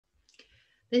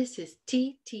This is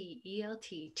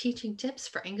TTELT, Teaching Tips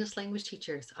for English Language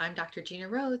Teachers. I'm Dr. Gina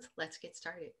Rhodes. Let's get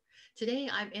started. Today,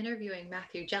 I'm interviewing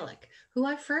Matthew Jellick, who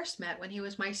I first met when he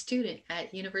was my student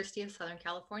at University of Southern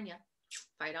California.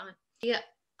 Fight on. He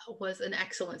was an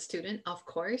excellent student, of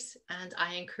course, and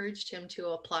I encouraged him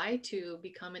to apply to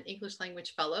become an English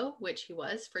language fellow, which he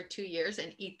was for 2 years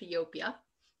in Ethiopia.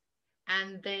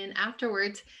 And then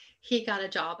afterwards, he got a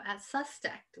job at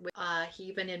SUSTECT. He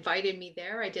even invited me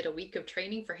there. I did a week of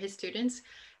training for his students,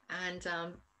 and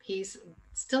he's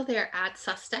still there at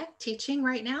SUSTECT teaching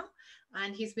right now.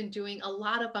 And he's been doing a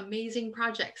lot of amazing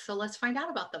projects. So let's find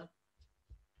out about them.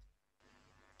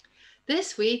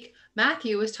 This week,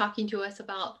 Matthew was talking to us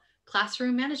about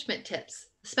classroom management tips,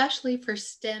 especially for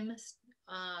STEM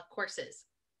courses.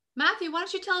 Matthew, why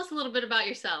don't you tell us a little bit about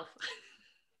yourself?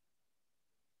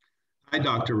 Hi,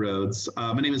 Dr. Rhodes.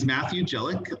 My name is Matthew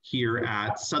Jellick here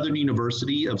at Southern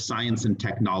University of Science and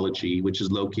Technology, which is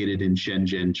located in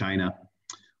Shenzhen, China.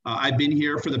 I've been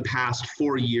here for the past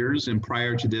 4 years, and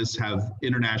prior to this have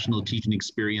international teaching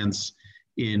experience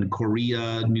in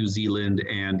Korea, New Zealand,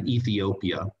 and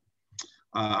Ethiopia.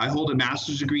 I hold a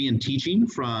master's degree in teaching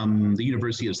from the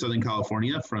University of Southern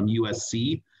California, from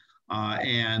USC.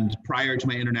 And prior to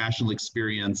my international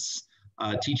experience,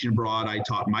 teaching abroad, I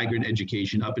taught migrant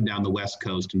education up and down the West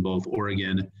Coast in both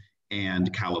Oregon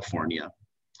and California.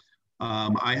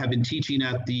 I have been teaching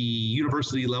at the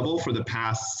university level for the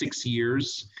past 6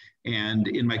 years, and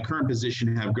in my current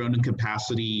position have grown in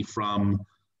capacity from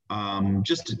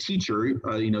just a teacher,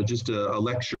 just a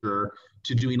lecturer,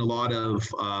 to doing a lot of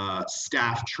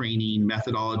staff training,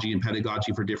 methodology, and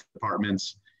pedagogy for different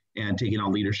departments, and taking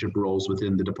on leadership roles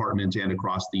within the department and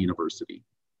across the university.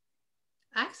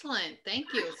 Excellent.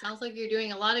 Thank you. It sounds like you're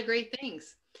doing a lot of great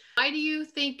things. Why do you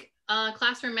think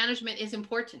classroom management is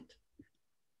important?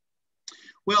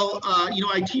 Well,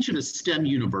 I teach at a STEM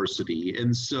university,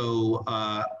 and so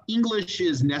English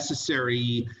is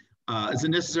necessary. It's a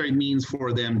necessary means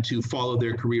for them to follow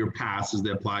their career paths as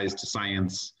it applies to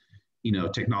science,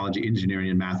 technology, engineering,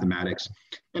 and mathematics.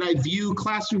 And I view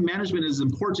classroom management as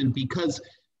important because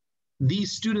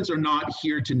these students are not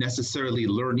here to necessarily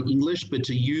learn English, but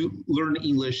to learn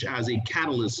English as a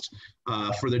catalyst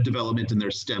for their development in their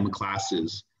STEM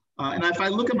classes. And if I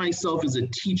look at myself as a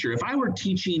teacher, if I were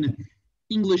teaching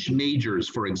English majors,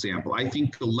 for example, I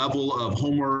think the level of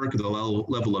homework, the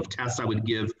level of tests I would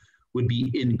give would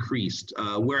be increased.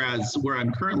 Whereas where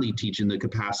I'm currently teaching the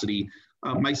capacity,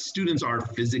 my students are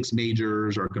physics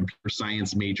majors or computer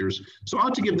science majors. So I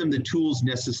want to give them the tools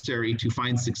necessary to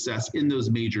find success in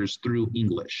those majors through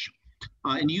English.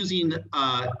 And using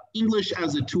English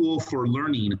as a tool for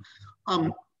learning,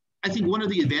 I think one of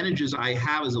the advantages I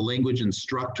have as a language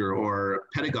instructor or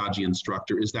pedagogy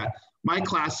instructor is that my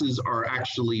classes are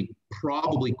actually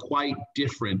probably quite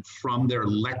different from their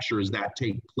lectures that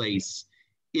take place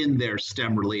in their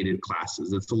STEM related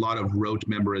classes. It's a lot of rote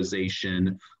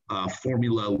memorization,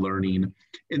 formula learning.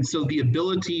 And so the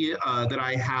ability that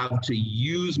I have to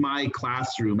use my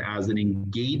classroom as an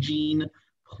engaging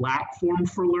platform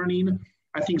for learning,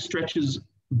 I think stretches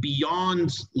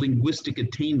beyond linguistic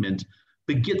attainment,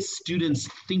 but gets students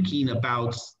thinking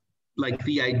about like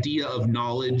the idea of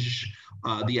knowledge,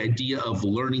 the idea of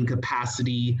learning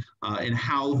capacity, and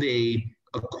how they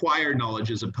acquire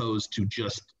knowledge as opposed to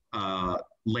just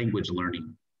language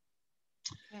learning.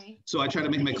 Okay. So I try to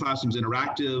make my classrooms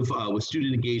interactive with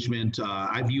student engagement.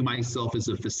 I view myself as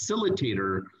a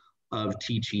facilitator of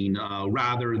teaching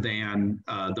rather than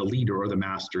the leader or the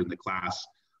master in the class,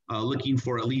 looking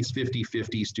for at least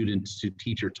 50-50 students to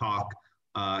teacher talk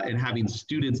and having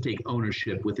students take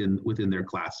ownership within their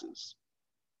classes.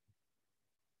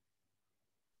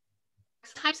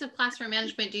 What types of classroom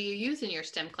management do you use in your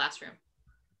STEM classroom?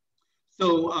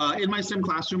 So in my STEM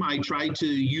classroom, I try to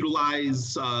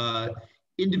utilize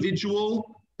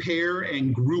individual, pair,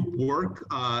 and group work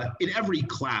in every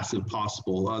class if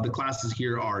possible. The classes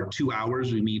here are 2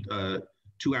 hours. We meet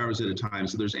 2 hours at a time.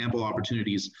 So there's ample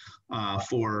opportunities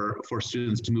for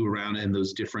students to move around in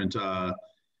those different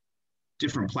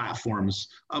platforms.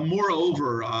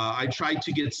 Moreover, I try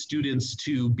to get students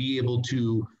to be able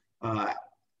to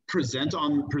present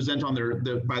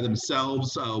by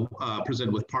themselves,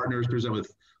 present with partners, present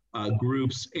with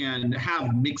groups, and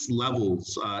have mixed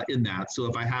levels in that. So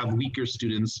if I have weaker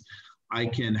students, I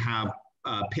can have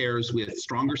pairs with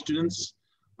stronger students.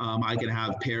 I can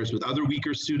have pairs with other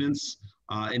weaker students,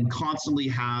 and constantly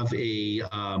have a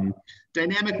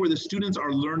dynamic where the students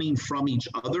are learning from each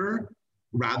other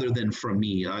rather than from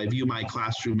me. I view my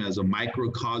classroom as a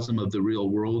microcosm of the real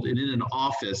world, and in an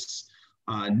office,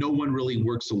 No one really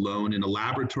works alone. In a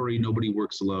laboratory, nobody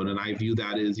works alone. And I view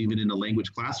that as even in a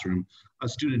language classroom, a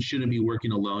student shouldn't be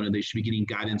working alone and they should be getting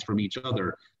guidance from each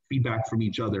other, feedback from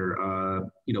each other,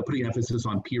 putting emphasis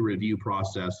on peer review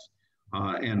process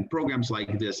and programs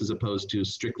like this as opposed to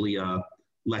strictly a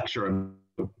lecture and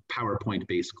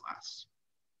PowerPoint-based class.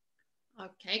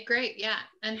 Okay, great. Yeah.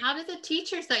 And how do the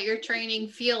teachers that you're training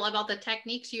feel about the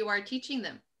techniques you are teaching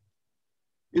them?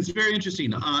 It's very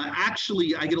interesting.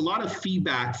 Actually, I get a lot of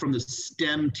feedback from the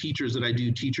STEM teachers that I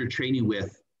do teacher training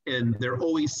with, and they're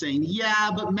always saying, yeah,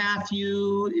 but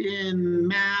Matthew, in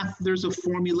math, there's a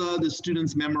formula, the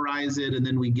students memorize it, and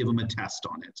then we give them a test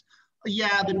on it.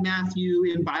 Yeah, but Matthew,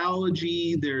 in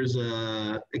biology, there's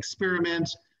a experiment,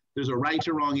 there's a right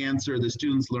or wrong answer, the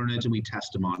students learn it, and we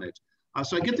test them on it.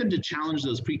 So I get them to challenge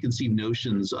those preconceived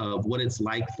notions of what it's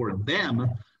like for them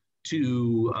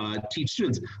to teach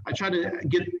students. I try to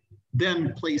get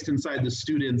them placed inside the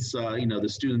students,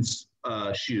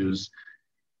 shoes,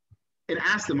 and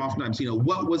ask them oftentimes,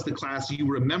 what was the class you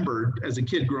remembered as a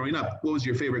kid growing up? What was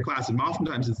your favorite class? And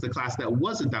oftentimes it's the class that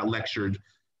wasn't that lectured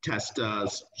test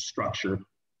structure,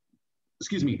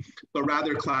 but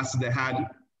rather classes that had,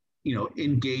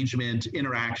 engagement,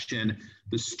 interaction.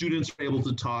 The students were able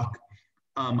to talk.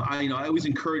 I always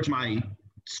encourage my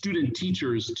student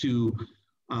teachers to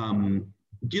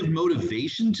give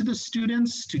motivation to the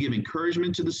students, to give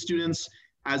encouragement to the students,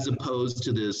 as opposed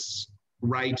to this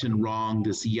right and wrong,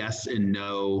 this yes and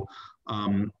no.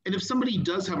 And if somebody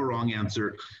does have a wrong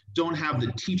answer, don't have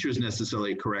the teachers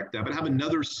necessarily correct that, but have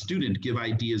another student give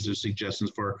ideas or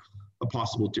suggestions for a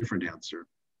possible different answer.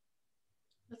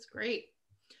 That's great.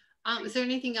 Is there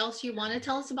anything else you want to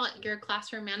tell us about your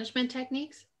classroom management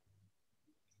techniques?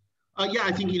 Yeah,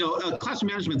 I think,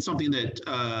 classroom management is something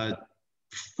that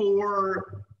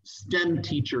for STEM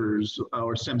teachers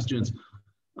or STEM students,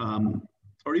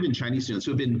 or even Chinese students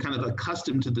who have been kind of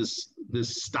accustomed to this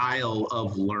style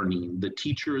of learning. The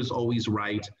teacher is always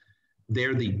right.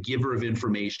 They're the giver of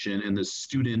information, and the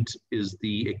student is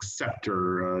the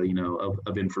acceptor,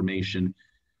 of information.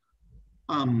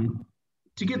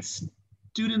 To get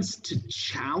students to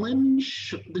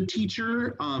challenge the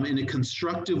teacher in a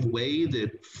constructive way that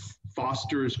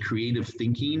fosters creative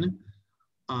thinking.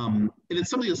 And it's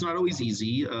something that's not always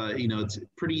easy. It's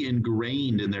pretty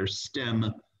ingrained in their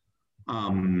STEM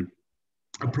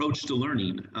approach to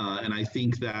learning. And I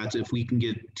think that if we can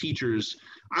get teachers,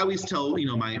 I always tell,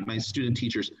 my student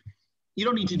teachers, you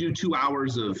don't need to do 2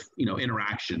 hours of,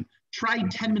 interaction. Try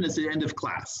 10 minutes at the end of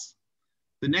class.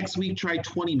 The next week, try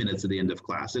 20 minutes at the end of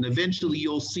class. And eventually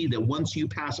you'll see that once you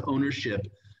pass ownership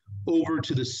over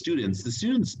to the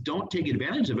students don't take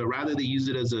advantage of it. Rather, they use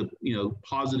it as a,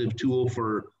 positive tool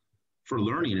for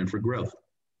learning and for growth.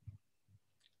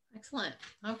 Excellent.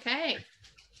 Okay.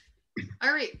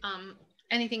 All right.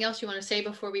 Anything else you want to say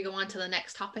before we go on to the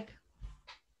next topic?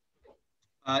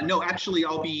 No, actually,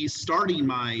 I'll be starting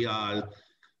my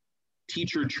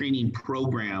teacher training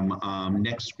program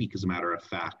next week, as a matter of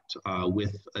fact,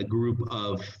 with a group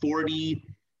of 40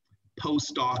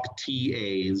 postdoc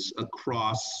TAs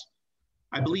across,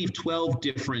 I believe, 12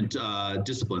 different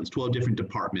disciplines, 12 different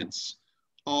departments,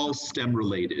 all STEM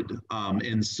related.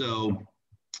 And so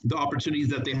the opportunities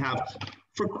that they have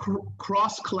for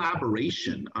cross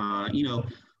collaboration, on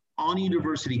a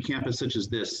university campus such as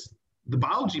this, the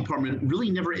biology department really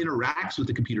never interacts with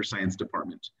the computer science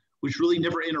department, which really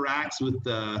never interacts with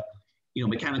the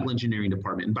mechanical engineering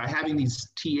department. And by having these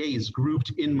TAs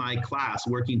grouped in my class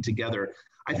working together,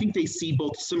 I think they see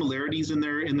both similarities in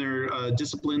their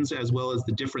disciplines as well as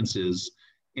the differences.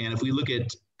 And if we look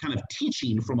at kind of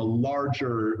teaching from a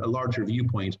larger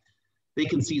viewpoint, they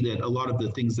can see that a lot of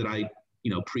the things that I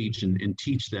preach and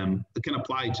teach them can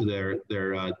apply to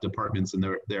their departments and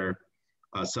their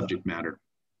subject matter.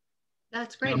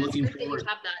 That's great. It's great that you have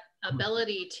that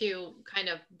ability to kind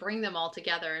of bring them all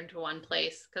together into one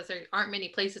place, because there aren't many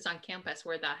places on campus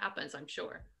where that happens, I'm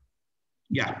sure.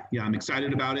 Yeah, I'm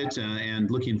excited about it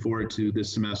and looking forward to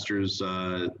this semester's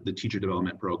the teacher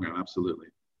development program. Absolutely.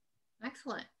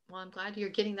 Excellent. Well, I'm glad you're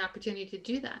getting the opportunity to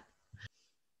do that.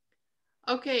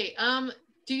 Okay.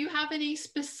 Do you have any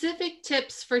specific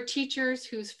tips for teachers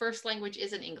whose first language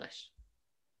isn't English?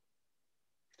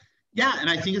 Yeah, and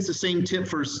I think it's the same tip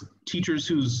for teachers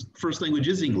whose first language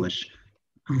is English.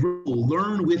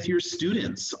 Learn with your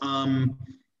students. I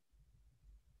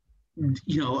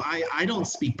don't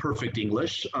speak perfect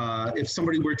English. If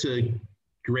somebody were to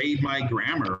grade my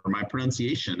grammar or my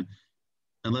pronunciation,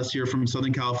 unless you're from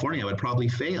Southern California, I would probably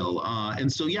fail. And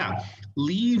so, yeah,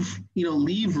 leave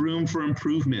room for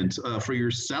improvement for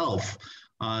yourself.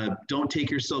 Don't take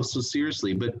yourself so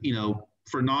seriously, but,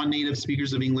 for non-native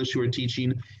speakers of English who are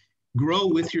teaching, grow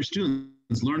with your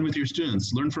students, learn with your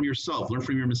students, learn from yourself, learn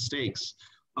from your mistakes,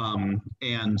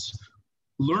 and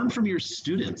learn from your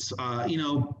students.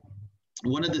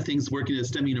 One of the things working at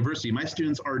STEM University, my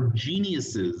students are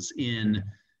geniuses in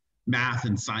math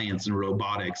and science and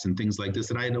robotics and things like this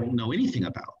that I don't know anything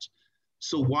about.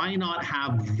 So why not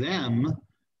have them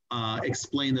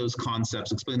explain those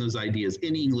concepts, explain those ideas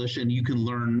in English, and you can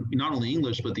learn not only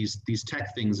English, but these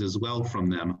tech things as well from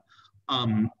them.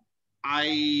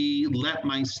 I let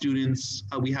my students,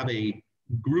 we have a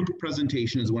group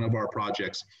presentation as one of our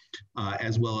projects,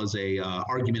 as well as a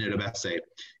argumentative essay.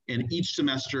 And each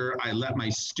semester, I let my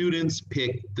students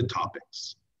pick the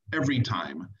topics every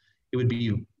time. It would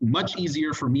be much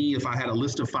easier for me if I had a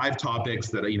list of 5 topics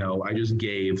that, I just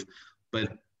gave.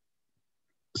 But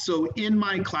so in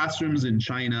my classrooms in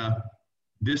China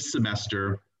this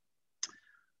semester,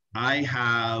 I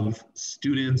have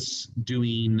students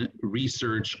doing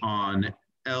research on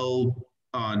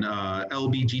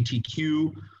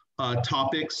LGBTQ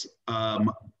topics.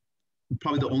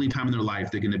 Probably the only time in their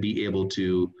life they're going to be able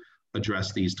to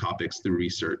address these topics through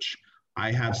research.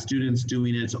 I have students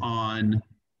doing it on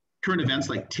current events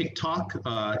like TikTok,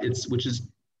 which is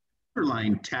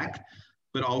underlying tech,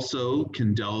 but also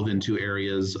can delve into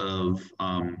areas of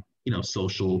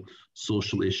social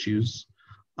issues.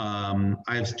 I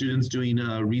have students doing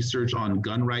research on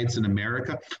gun rights in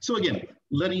America. So again,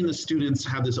 letting the students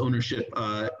have this ownership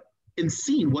and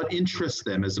seeing what interests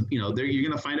them. As you're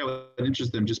going to find out what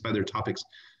interests them just by their topics,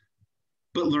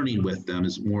 but learning with them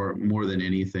is more than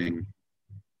anything.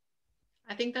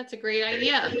 I think that's a great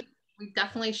idea. We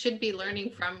definitely should be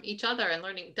learning from each other and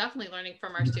definitely learning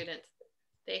from our students.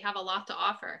 They have a lot to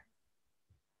offer.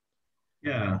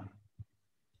 Yeah.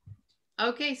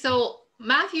 Okay, so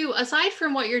Matthew, aside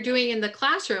from what you're doing in the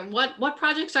classroom, what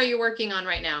projects are you working on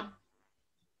right now?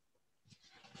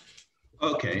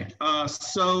 Okay,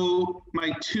 so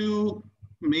my 2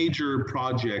 major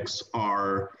projects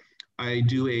are, I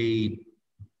do a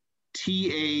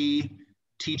TA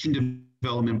teaching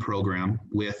development program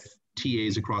with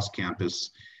TAs across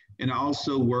campus, and I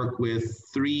also work with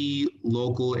 3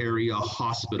 local area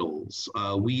hospitals.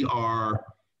 We are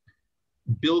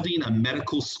building a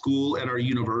medical school at our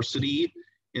university,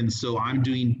 and so I'm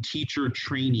doing teacher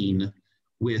training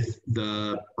with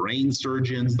the brain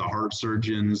surgeons, the heart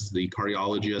surgeons, the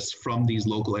cardiologists from these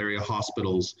local area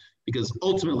hospitals, because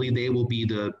ultimately they will be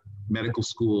the medical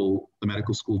school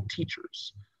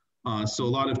teachers. So a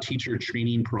lot of teacher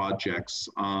training projects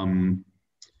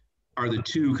are the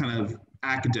 2 kind of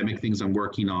academic things I'm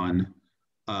working on,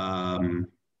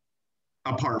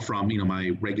 apart from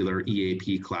my regular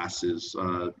EAP classes.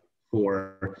 And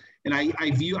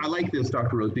I like this,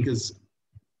 Dr. Rose, because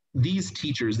these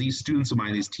teachers, these students of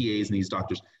mine, these TAs and these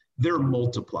doctors, they're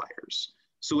multipliers.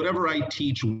 So whatever I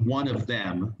teach one of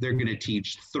them, they're going to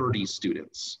teach 30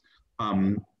 students.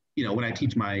 When I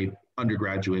teach my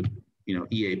undergraduate,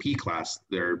 EAP class,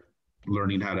 they're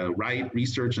learning how to write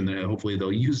research, and then hopefully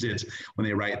they'll use it when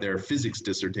they write their physics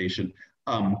dissertation.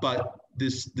 But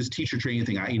this teacher training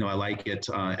thing, I like it,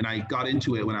 and I got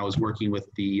into it when I was working with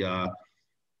the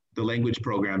language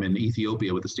program in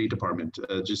Ethiopia with the State Department.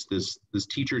 Just this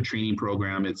teacher training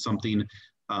program. It's something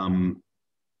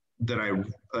that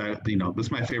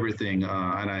that's my favorite thing,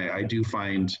 and I do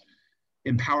find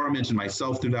empowerment in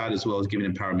myself through that, as well as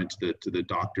giving empowerment to the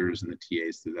doctors and the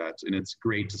TAs through that. And it's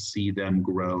great to see them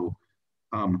grow,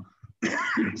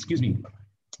 excuse me,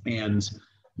 and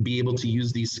be able to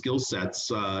use these skill sets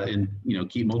and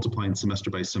keep multiplying semester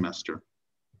by semester.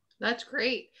 That's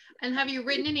great. And have you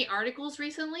written any articles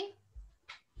recently?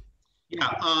 Yeah,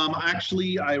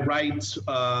 actually I write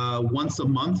once a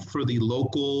month for the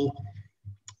local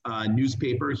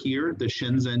newspaper here, the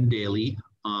Shenzhen Daily.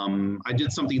 I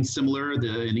did something similar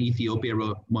in Ethiopia. I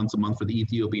wrote once a month for the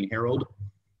Ethiopian Herald,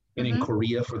 and in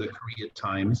Korea for the Korea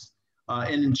Times.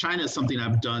 And in China, something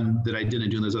I've done that I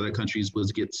didn't do in those other countries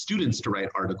was get students to write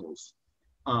articles.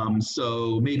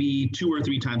 So maybe 2 or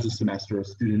 3 times a semester, a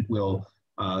student will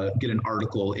get an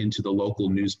article into the local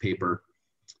newspaper.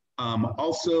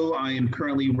 Also, I am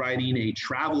currently writing a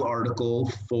travel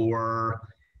article for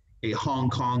a Hong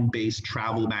Kong-based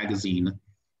travel magazine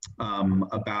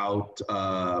about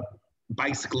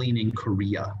bicycling in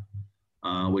Korea,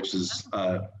 which is,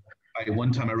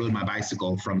 one time I rode my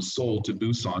bicycle from Seoul to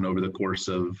Busan over the course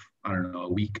of, a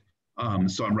week.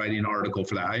 So I'm writing an article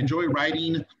for that. I enjoy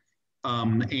writing,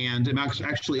 and I'm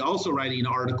actually also writing an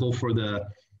article for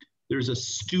there's a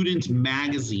student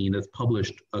magazine that's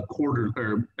published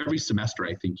every semester,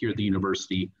 I think, here at the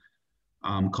university.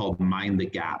 called Mind the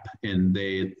Gap. And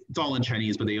it's all in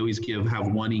Chinese, but they always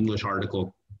have one English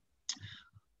article.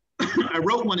 I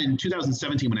wrote one in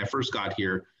 2017 when I first got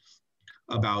here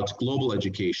about global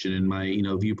education and my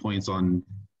viewpoints on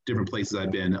different places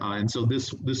I've been. And so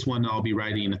this one I'll be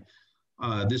writing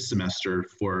this semester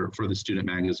for the student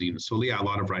magazine. So yeah, a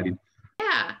lot of writing.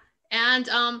 Yeah. And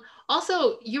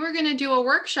also you were going to do a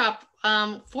workshop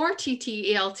for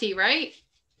TTELT, right?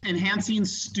 Enhancing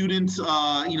student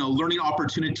learning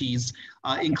opportunities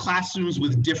in classrooms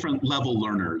with different level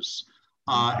learners.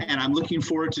 And I'm looking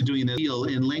forward to doing this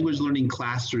in language learning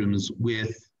classrooms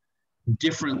with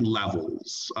different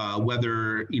levels,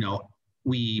 whether,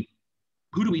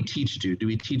 who do we teach to? Do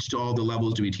we teach to all the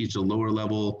levels? Do we teach the lower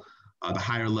level, the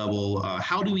higher level?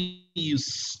 How do we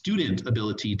use student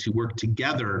ability to work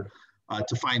together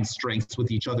to find strengths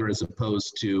with each other as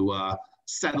opposed to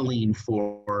settling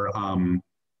for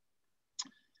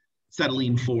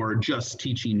just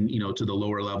teaching, to the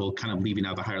lower level, kind of leaving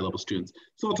out the higher level students.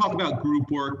 So we'll talk about group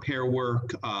work, pair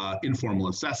work, informal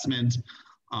assessment,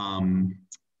 and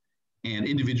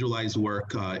individualized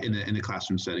work in a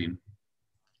classroom setting.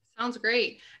 Sounds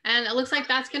great. And it looks like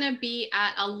that's going to be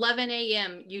at 11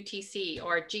 a.m. UTC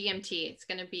or GMT. It's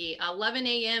going to be 11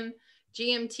 a.m.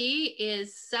 GMT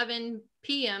is 7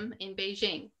 p.m. in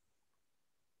Beijing.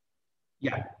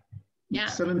 Yeah.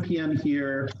 7 p.m.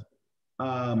 here.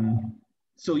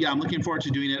 So yeah, I'm looking forward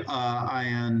to doing it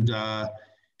and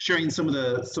sharing some of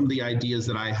the ideas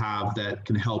that I have that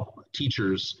can help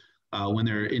teachers when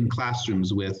they're in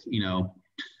classrooms with,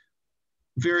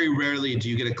 very rarely do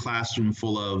you get a classroom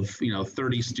full of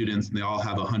 30 students and they all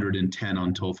have 110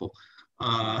 on TOEFL.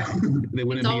 They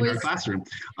wouldn't be in our classroom.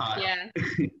 Yeah.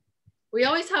 We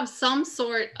always have some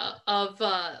sort of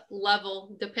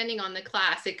level depending on the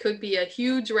class. It could be a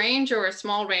huge range or a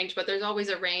small range, but there's always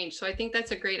a range. So I think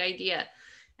that's a great idea.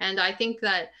 And I think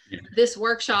that this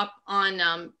workshop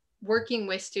on working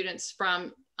with students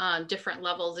from different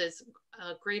levels is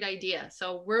a great idea.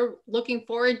 So we're looking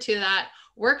forward to that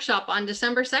workshop on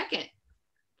December 2nd.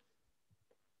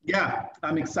 Yeah,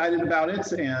 I'm excited about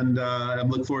it. And I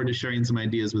look forward to sharing some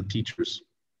ideas with teachers.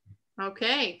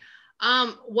 Okay.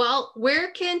 Well, where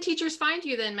can teachers find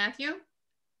you then, Matthew?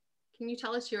 Can you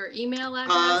tell us your email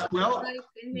address?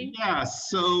 Yeah.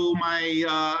 So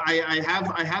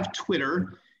I have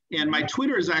Twitter, and my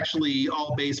Twitter is actually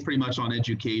all based pretty much on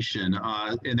education,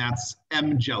 and that's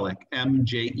Jellick,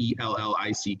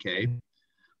 MJELLICK.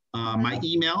 My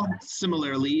email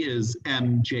similarly is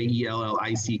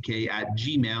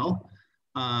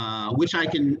mjellick@gmail, which I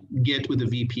can get with a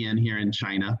VPN here in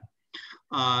China.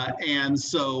 And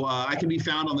so I can be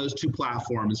found on those two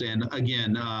platforms. And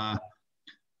again,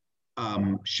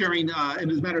 sharing, and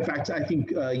as a matter of fact, I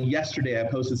think yesterday I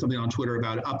posted something on Twitter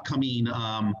about an upcoming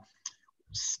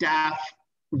staff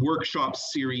workshop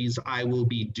series I will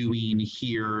be doing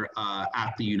here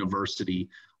at the university.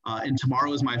 And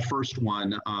tomorrow is my first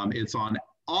one. It's on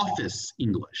office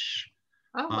English.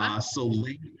 Oh, wow. So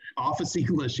office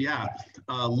English, yeah.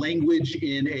 Language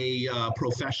in a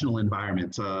professional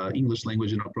environment, English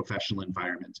language in a professional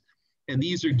environment. And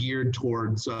these are geared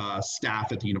towards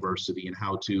staff at the university and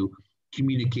how to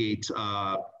communicate,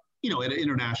 at an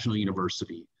international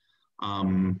university.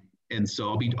 And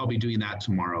so I'll be doing that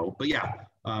tomorrow. But yeah,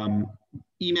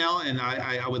 email, and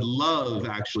I would love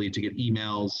actually to get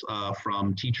emails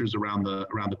from teachers around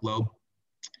the globe.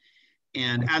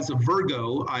 And as a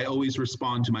Virgo, I always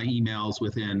respond to my emails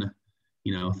within,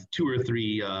 2 or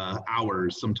 3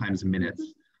 hours, sometimes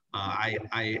minutes. My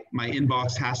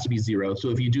inbox has to be 0. So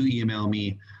if you do email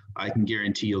me, I can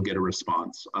guarantee you'll get a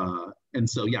response. And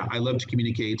so, yeah, I love to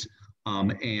communicate.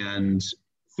 And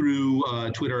through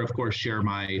Twitter, of course, share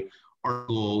my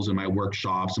articles and my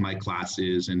workshops and my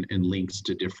classes and links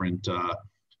to different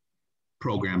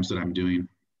programs that I'm doing.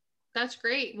 That's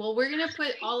great. Well, we're going to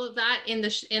put all of that in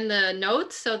the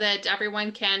notes so that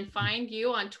everyone can find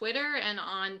you on Twitter and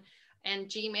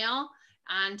Gmail.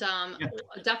 And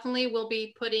definitely we'll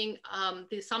be putting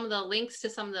some of the links to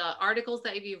some of the articles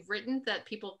that you've written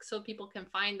so people can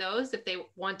find those if they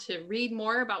want to read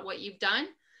more about what you've done.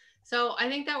 So I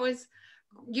think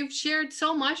you've shared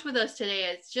so much with us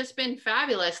today. It's just been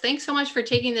fabulous. Thanks so much for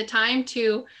taking the time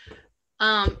to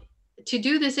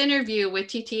do this interview with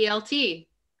TTELT.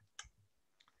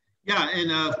 Yeah,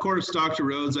 and of course, Dr.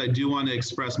 Rhodes, I do want to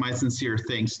express my sincere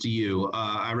thanks to you.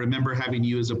 I remember having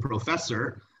you as a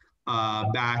professor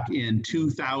back in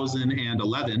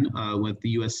 2011 with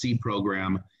the USC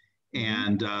program,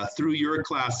 and through your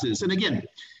classes. And again,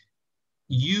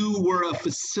 you were a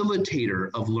facilitator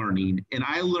of learning, and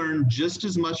I learned just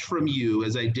as much from you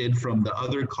as I did from the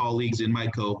other colleagues in my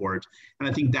cohort. And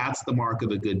I think that's the mark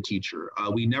of a good teacher.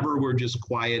 We never were just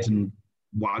quiet and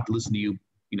listen to you,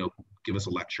 give us a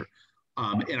lecture.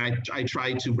 And I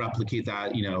tried to replicate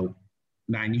that,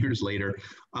 9 years later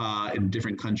in a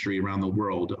different country around the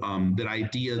world. That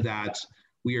idea that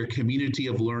we are a community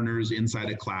of learners inside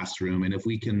a classroom, and if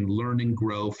we can learn and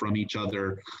grow from each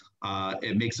other,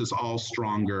 it makes us all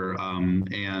stronger,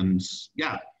 and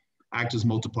yeah, act as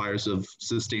multipliers of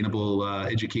sustainable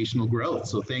educational growth.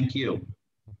 So thank you.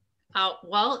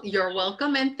 Well, you're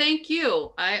welcome, and thank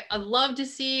you. I love to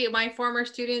see my former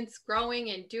students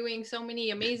growing and doing so many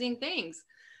amazing things.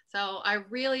 So I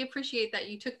really appreciate that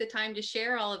you took the time to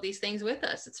share all of these things with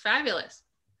us. It's fabulous.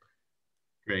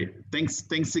 Great.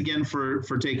 Thanks again for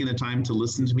taking the time to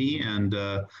listen to me, and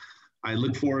I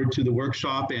look forward to the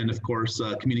workshop, and of course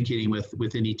communicating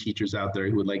with any teachers out there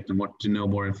who would like to know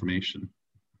more information.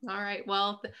 All right.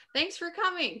 Well, thanks for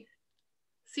coming.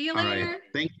 See you All later. Right.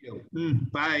 Thank you.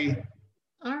 Bye.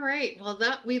 All right. Well,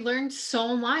 we learned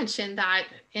so much in that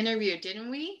interview, didn't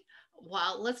we?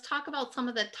 Well, let's talk about some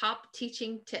of the top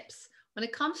teaching tips. When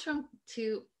it comes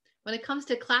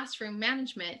to classroom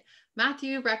management,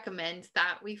 Matthew recommends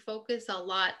that we focus a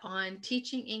lot on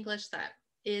teaching English that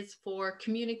is for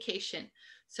communication.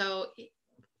 So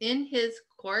in his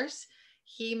course,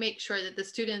 he makes sure that the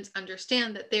students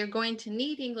understand that they're going to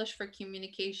need English for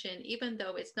communication, even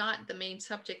though it's not the main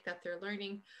subject that they're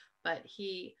learning, but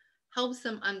he helps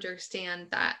them understand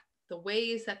that the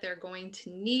ways that they're going to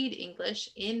need English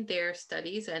in their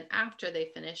studies and after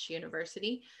they finish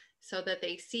university, so that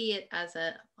they see it as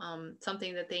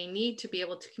something that they need to be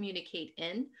able to communicate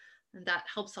in. And that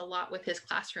helps a lot with his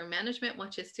classroom management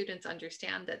once his students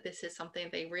understand that this is something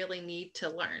they really need to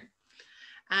learn.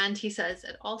 And he says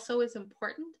it also is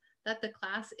important that the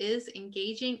class is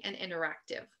engaging and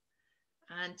interactive.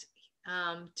 And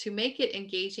to make it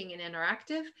engaging and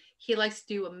interactive, he likes to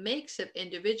do a mix of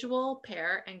individual,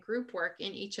 pair, and group work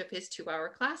in each of his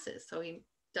 2-hour classes. So he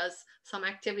does some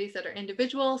activities that are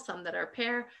individual, some that are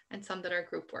pair, and some that are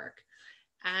group work.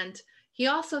 And he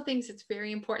also thinks it's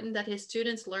very important that his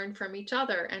students learn from each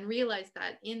other and realize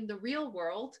that in the real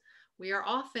world, we are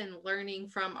often learning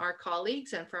from our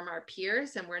colleagues and from our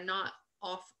peers, and we're not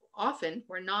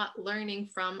learning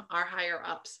from our higher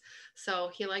ups.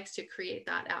 So he likes to create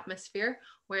that atmosphere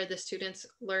where the students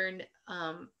learn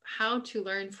how to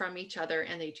learn from each other,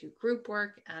 and they do group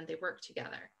work and they work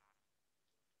together.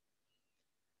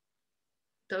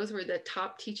 Those were the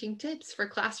top teaching tips for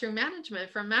classroom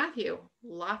management from Matthew.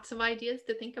 Lots of ideas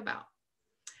to think about.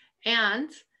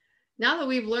 And now that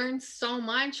we've learned so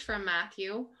much from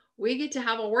Matthew, we get to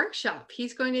have a workshop.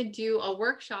 He's going to do a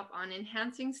workshop on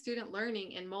enhancing student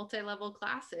learning in multi-level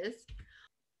classes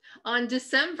on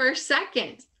December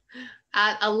 2nd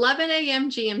at 11 a.m.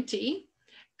 GMT,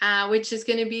 which is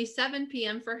going to be 7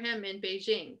 p.m. for him in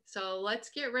Beijing. So let's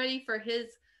get ready for his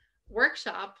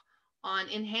workshop on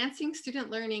enhancing student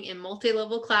learning in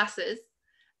multi-level classes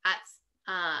at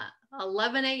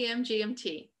 11 a.m.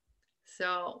 GMT.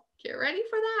 So get ready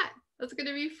for that. That's going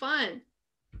to be fun.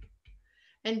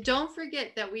 And don't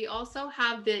forget that we also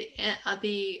have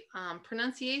the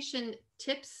pronunciation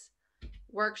tips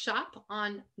workshop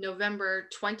on November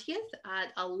 20th at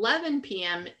 11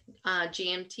 p.m.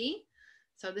 GMT.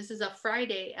 So this is a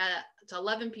Friday at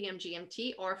 11 p.m.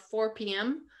 GMT or 4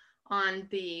 p.m. on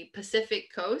the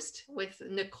Pacific Coast with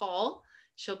Nicole.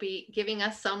 She'll be giving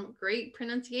us some great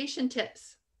pronunciation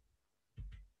tips.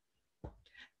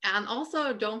 And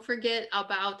also don't forget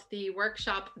about the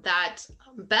workshop that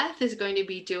Beth is going to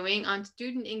be doing on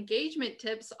student engagement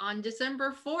tips on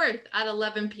December 4th at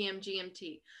 11 p.m.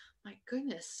 GMT. My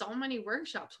goodness, so many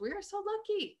workshops. We are so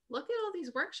lucky. Look at all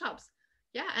these workshops.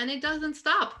 Yeah, and it doesn't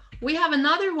stop. We have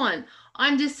another one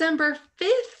on December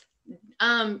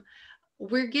 5th.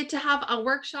 We get to have a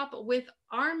workshop with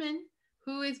Armin,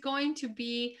 who is going to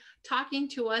be talking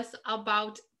to us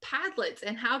about Padlets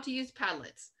and how to use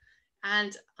Padlets.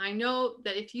 And I know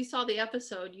that if you saw the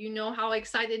episode, you know how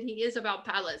excited he is about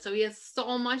Padlet. So he has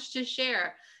so much to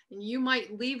share, and you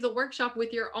might leave the workshop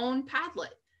with your own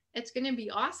Padlet. It's going to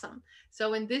be awesome.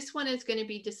 So in this one, it's going to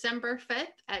be December 5th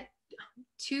at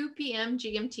 2 p.m.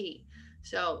 GMT.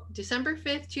 So December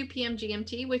 5th, 2 p.m.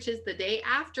 GMT, which is the day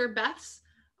after Beth's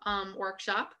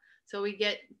workshop. So we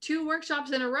get 2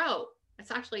 workshops in a row.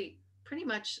 It's actually pretty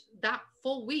much that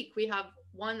full week. We have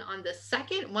one on the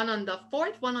 2nd, one on the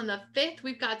 4th, one on the 5th.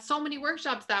 We've got so many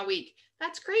workshops that week.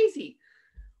 That's crazy.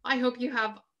 I hope you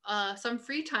have some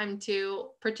free time to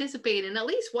participate in at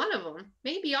least one of them,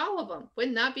 maybe all of them.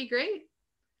 Wouldn't that be great?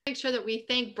 Make sure that we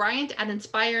thank Bryant at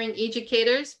Inspiring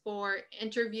Educators for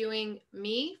interviewing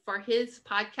me for his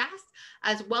podcast,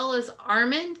 as well as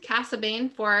Armand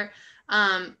Casabane for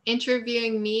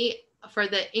interviewing me for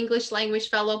the English Language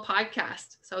Fellow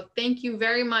podcast. So thank you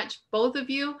very much, both of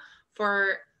you,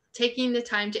 for taking the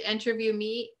time to interview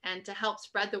me and to help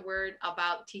spread the word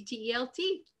about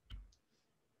TTELT.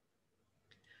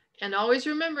 And always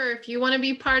remember, if you want to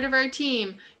be part of our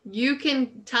team, you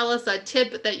can tell us a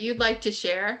tip that you'd like to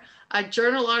share, a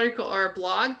journal article or a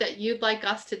blog that you'd like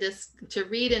us to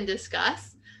read and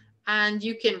discuss. And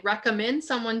you can recommend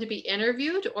someone to be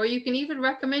interviewed, or you can even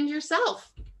recommend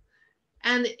yourself.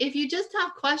 And if you just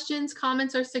have questions,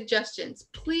 comments, or suggestions,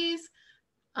 please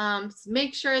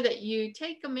make sure that you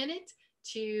take a minute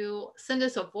to send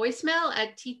us a voicemail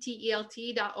at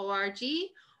ttelt.org,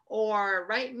 or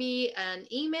write me an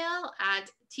email at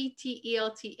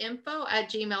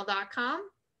tteltinfo@gmail.com,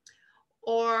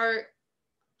 or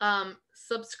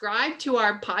subscribe to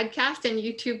our podcast and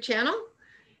YouTube channel.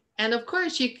 And of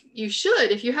course, you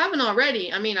should, if you haven't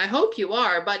already, I mean, I hope you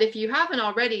are, but if you haven't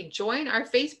already, join our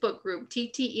Facebook group,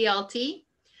 TTELT,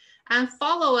 and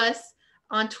follow us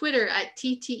on Twitter at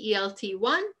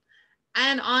TTELT1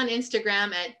 and on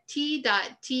Instagram at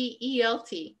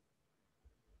t.telt.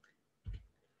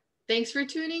 Thanks for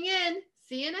tuning in.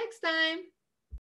 See you next time.